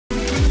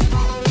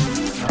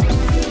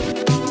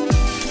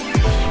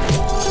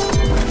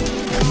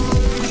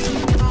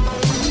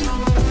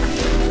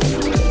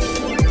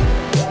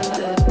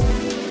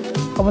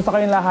Kamusta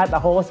kayong lahat?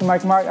 Ako si Mark,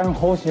 ang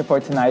host niyo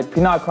for tonight,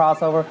 Pinoy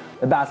Crossover,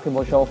 the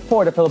basketball show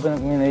for the Filipino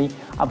community.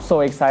 I'm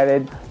so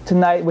excited.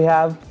 Tonight we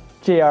have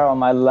JR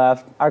on my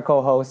left, our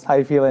co-host. How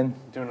you feeling?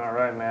 Doing all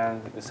right,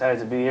 man.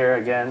 Excited to be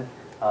here again.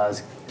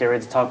 Let's get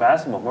ready to talk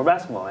basketball. More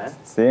basketball, man.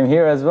 Same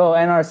here as well.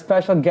 And our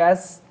special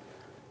guest,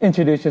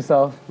 introduce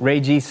yourself.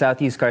 Ray G,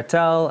 Southeast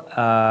Cartel,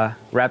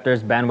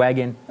 Raptors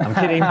bandwagon. I'm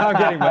kidding, I'm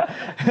kidding, but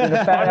You're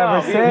the fan ever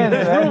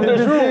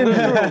since,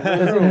 man.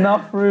 There's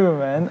enough room,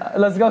 man.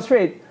 Let's go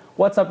straight.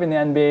 What's up in the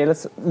NBA?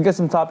 Let's get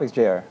some topics,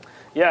 JR.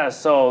 Yeah,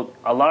 so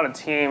a lot of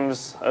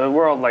teams,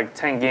 we're all like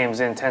 10 games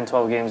in, 10,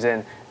 12 games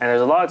in, and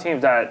there's a lot of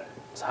teams that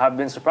have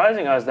been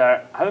surprising us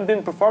that haven't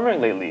been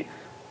performing lately.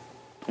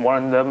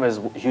 One of them is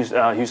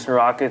Houston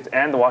Rockets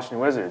and the Washington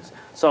Wizards.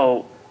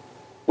 So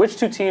which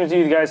two teams do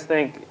you guys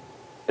think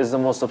is the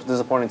most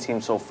disappointing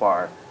team so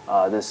far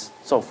this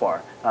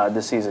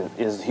season?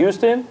 Is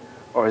Houston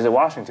or is it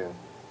Washington?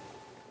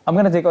 I'm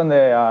gonna take on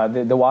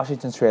the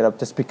Washington straight up,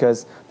 just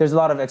because there's a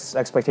lot of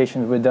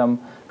expectations with them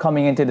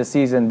coming into the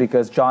season,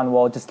 because John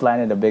Wall just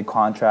landed a big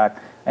contract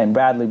and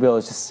Bradley Beal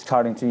is just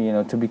starting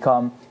to to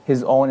become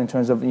his own in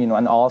terms of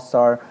an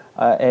all-star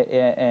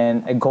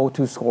and a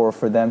go-to scorer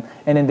for them.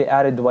 And then they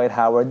added Dwight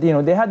Howard.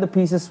 They had the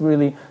pieces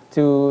really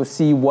to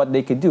see what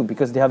they could do,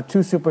 because they have two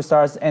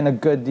superstars and a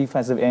good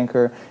defensive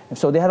anchor. And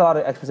so they had a lot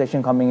of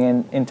expectation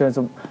coming in terms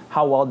of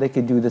how well they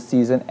could do this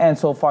season. And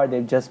so far,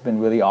 they've just been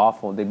really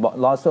awful. They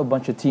lost to a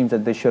bunch of teams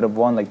that they should have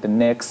won, like the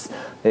Knicks.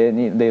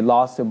 They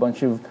lost to a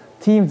bunch of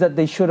teams that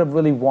they should have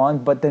really won,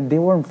 but then they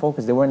weren't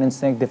focused. They weren't in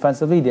sync.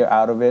 Defensively, they're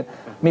out of it.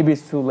 Maybe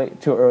it's too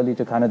early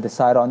to kind of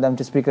decide on them,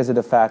 just because of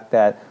the fact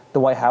that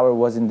Dwight Howard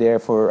wasn't there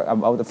for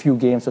about a few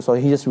games or so.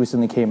 He just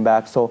recently came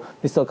back, so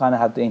they still kind of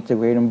have to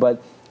integrate him.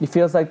 But it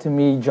feels like to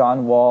me,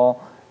 John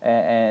Wall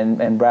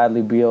and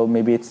Bradley Beal,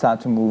 maybe it's time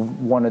to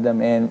move one of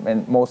them in,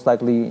 and most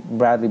likely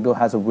Bradley Beal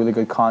has a really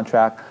good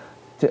contract.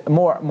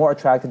 More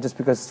attractive just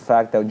because of the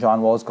fact that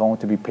John Wall is going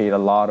to be paid a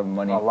lot of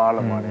money. A lot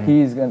of money.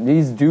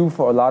 He's due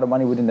for a lot of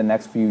money within the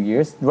next few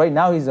years. Right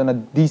now he's on a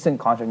decent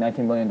contract,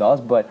 $19 million,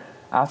 but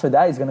after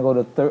that he's going to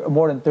go to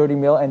more than 30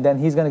 mil, and then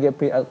he's going to get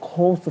paid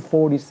close to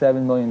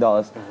 $47 million.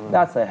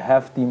 That's a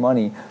hefty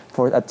money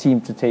for a team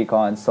to take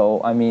on.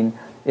 So, I mean,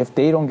 if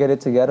they don't get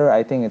it together,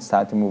 I think it's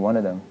time to move one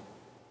of them.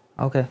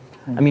 okay.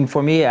 I mean,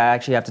 for me, I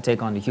actually have to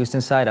take on the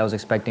Houston side. I was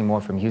expecting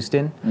more from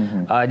Houston,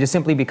 just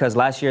simply because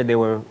last year they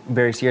were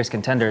very serious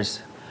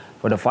contenders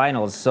for the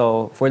finals.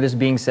 So for this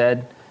being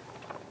said,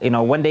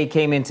 when they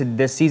came into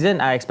this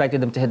season, I expected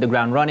them to hit the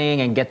ground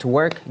running and get to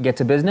work, get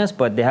to business,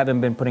 but they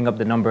haven't been putting up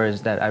the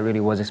numbers that I really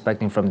was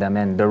expecting from them,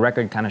 and the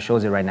record kind of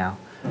shows it right now,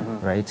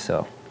 right?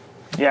 So,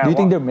 Yeah. Do you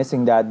think they're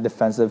missing that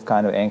defensive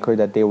kind of anchor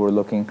that they were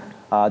looking,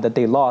 that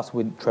they lost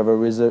with Trevor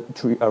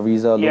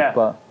Ariza, Yeah.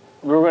 Luka?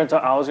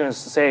 I was gonna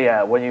say,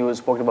 yeah, when you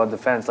spoke about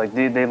defense, like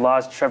they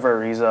lost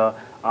Trevor Ariza,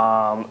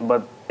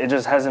 but it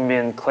just hasn't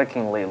been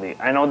clicking lately.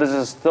 I know this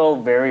is still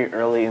very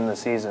early in the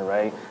season,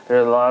 right? There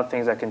are a lot of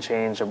things that can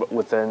change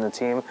within the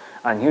team.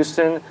 And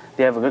Houston,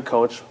 they have a good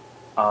coach,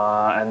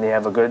 and they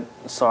have a good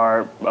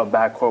star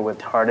backcourt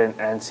with Harden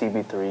and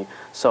CB3.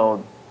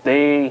 So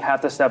they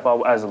have to step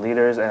up as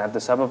leaders and have to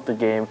step up the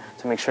game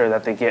to make sure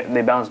that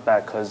they bounce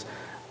back. Because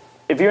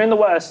if you're in the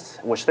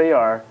West, which they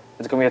are,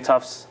 it's gonna be a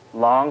tough,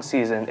 long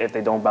season if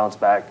they don't bounce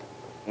back,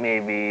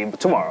 maybe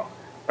tomorrow,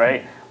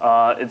 right?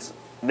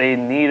 They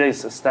need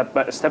to step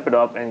it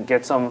up and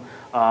get some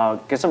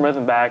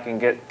rhythm back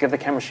and get the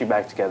chemistry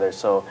back together.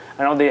 So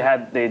I know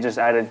they just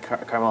added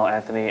Carmelo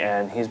Anthony,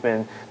 and he's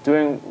been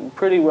doing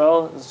pretty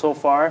well so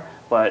far.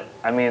 But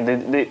I mean,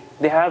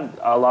 they have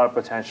a lot of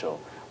potential.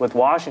 With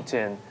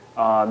Washington,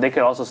 they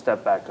could also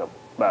step back up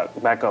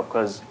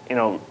because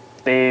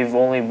they've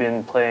only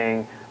been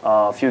playing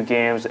a few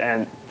games,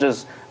 and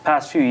just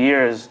past few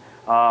years,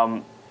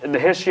 the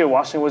history of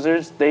Washington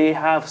Wizards, they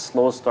have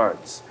slow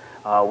starts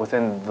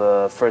within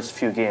the first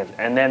few games,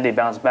 and then they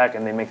bounce back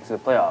and they make it to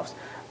the playoffs.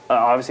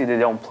 Obviously, they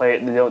don't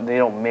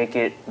make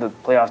it the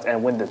playoffs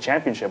and win the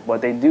championship, but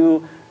they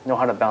do know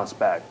how to bounce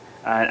back.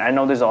 And I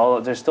know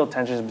there's still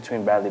tensions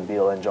between Bradley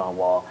Beal and John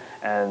Wall,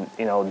 and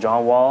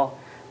John Wall,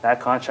 that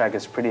contract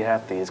is pretty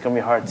hefty. It's gonna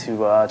be hard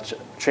to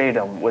trade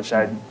him, which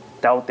I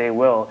doubt they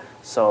will.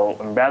 So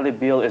Bradley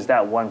Beal is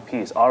that one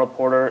piece. Otto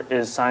Porter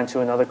is signed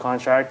to another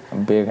contract. A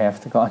big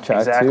hefty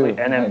contract exactly.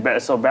 too. And then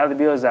so Bradley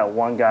Beal is that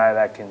one guy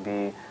that can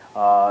be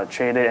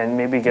traded and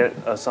maybe get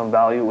some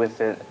value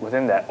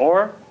within that,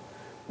 or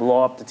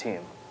blow up the team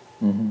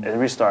and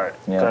restart,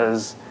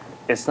 because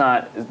it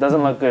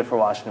doesn't look good for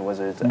Washington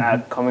Wizards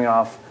coming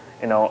off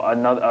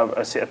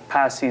a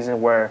past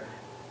season where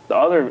the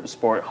other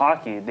sport,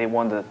 hockey, they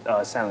won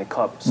the Stanley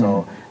Cup.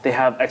 So they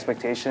have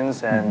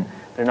expectations and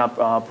they're not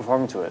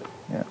performing to it.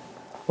 Yeah.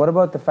 What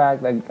about the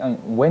fact,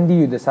 when do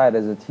you decide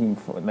as a team,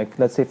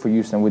 let's say for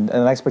Houston, with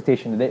an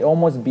expectation that they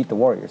almost beat the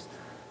Warriors?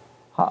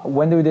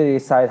 When do they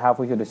decide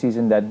halfway through the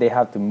season that they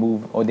have to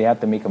move or they have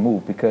to make a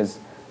move? Because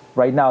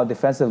right now,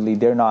 defensively,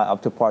 they're not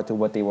up to par to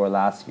what they were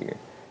last year.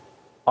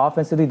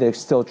 offensively they're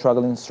still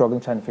struggling,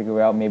 trying to figure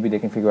it out. Maybe they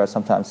can figure it out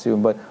sometime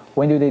soon. But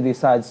when do they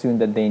decide soon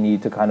that they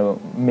need to kind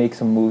of make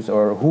some moves,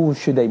 or who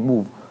should they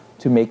move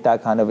to make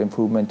that kind of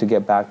improvement to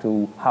get back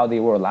to how they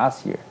were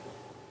last year?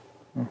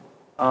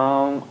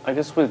 I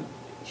guess with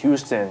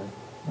Houston,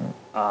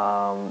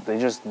 they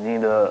just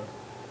need to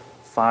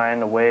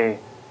find a way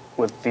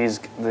with these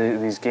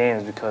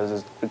games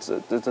because it's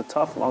a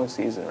tough long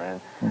season,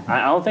 man.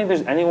 I don't think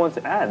there's anyone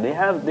to add. They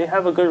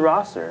have a good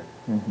roster.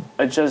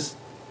 It's just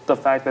the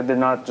fact that they're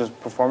not just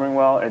performing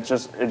well. It's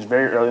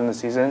very early in the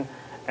season,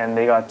 and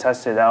they got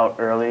tested out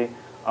early.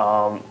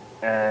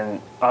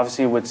 And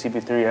obviously with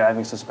CP3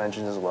 having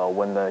suspensions as well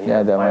when he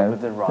had the fight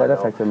with Rondo. That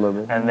affected a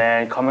little bit. And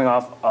then coming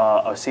off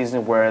a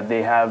season where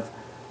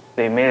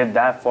they made it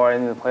that far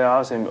into the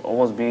playoffs and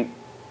almost beat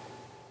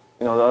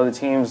the other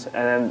teams, and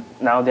then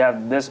now they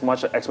have this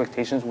much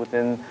expectations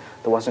within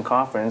the Western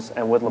Conference,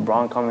 and with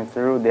LeBron coming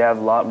through, they have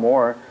a lot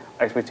more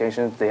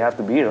expectations. They have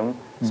to beat him.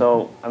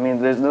 So I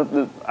mean,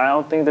 I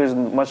don't think there's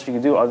much you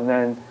can do other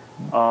than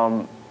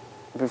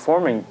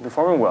performing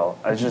well.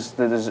 It's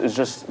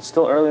just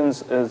still early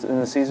in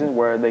the season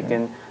where they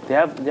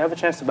have a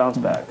chance to bounce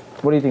back.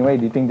 What do you think, Ray?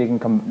 Do you think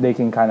they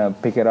can kind of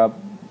pick it up,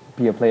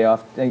 be a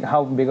playoff? Like,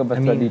 how big of a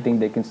threat do you think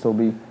they can still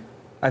be?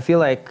 I feel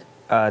like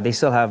they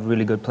still have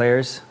really good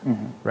players,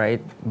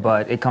 right?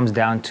 But it comes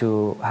down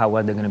to how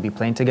well they're going to be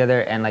playing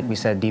together. And like we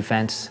said,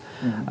 defense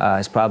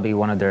is probably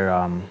one of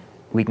their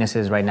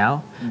weaknesses right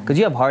now. Because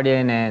you have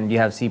Harden and you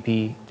have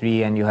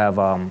CP3 and you have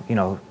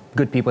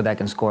good people that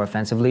can score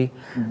offensively,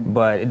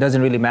 but it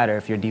doesn't really matter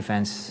if your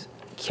defense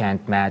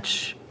can't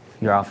match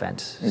your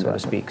offense, so to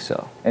speak.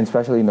 So, and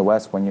especially in the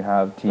West, when you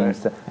have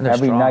teams that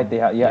every strong. night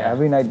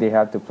every night they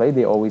have to play.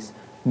 They always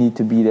need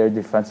to be there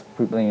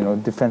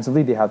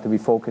defensively. They have to be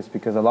focused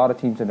because a lot of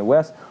teams in the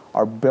West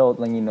are built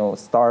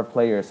star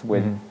players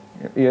with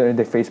either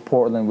they face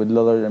Portland with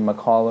Lillard and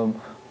McCollum,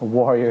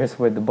 Warriors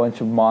with a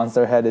bunch of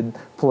monster-headed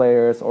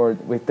players, or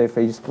if they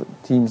face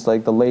teams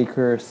like the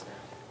Lakers,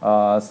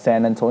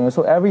 San Antonio.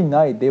 So every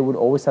night they would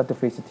always have to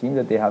face a team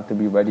that they have to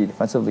be ready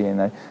defensively.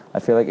 And I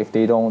feel like if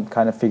they don't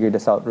kind of figure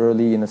this out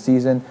early in the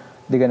season,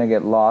 they're going to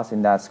get lost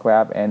in that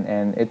scrap.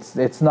 And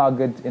it's not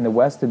good in the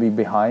West to be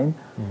behind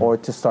or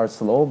to start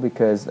slow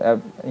because,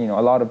 a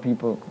lot of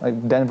people,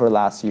 like Denver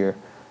last year,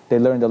 they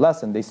learned the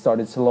lesson. They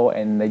started slow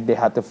and they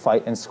had to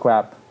fight and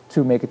scrap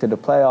to make it to the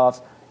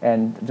playoffs.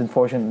 And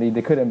unfortunately,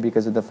 they couldn't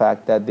because of the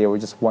fact that they were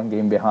just one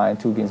game behind,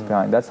 2 games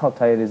behind. That's how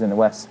tight it is in the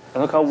West.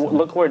 And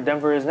look where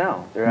Denver is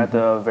now. They're at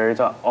the very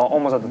top,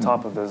 almost at the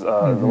top of the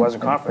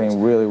Western Conference.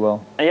 Playing really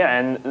well. And yeah,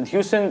 and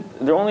Houston,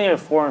 they're only at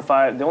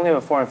 4-5. They only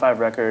have a 4-5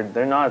 record.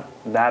 They're not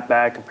that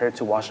bad compared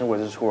to Washington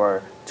Wizards, who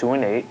are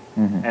 2-8,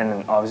 and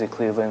then obviously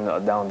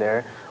Cleveland down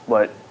there.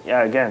 But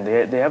yeah, again,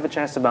 they have a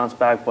chance to bounce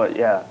back. But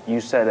yeah, you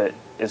said it.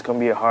 It's going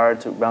to be hard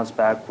to bounce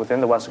back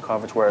within the Western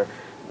Conference, where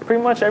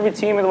pretty much every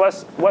team in the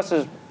West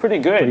is pretty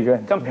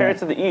good compared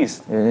to the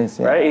East. It is,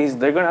 right?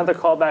 They're going to have to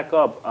call back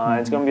up.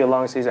 It's going to be a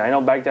long season. I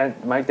know Mike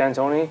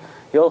D'Antoni,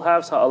 he'll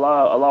have a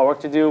lot of work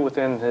to do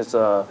within his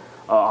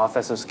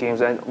offensive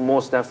schemes, and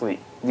most definitely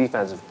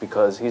defensive,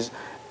 because he's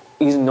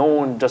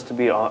known just to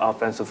be an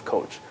offensive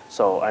coach.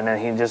 So, and then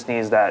he just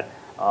needs that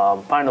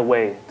find a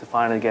way to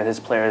finally get his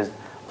players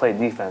play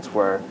defense,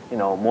 where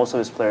most of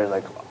his players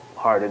like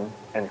Harden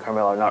and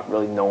Carmelo are not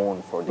really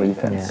known for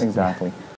defense. Exactly.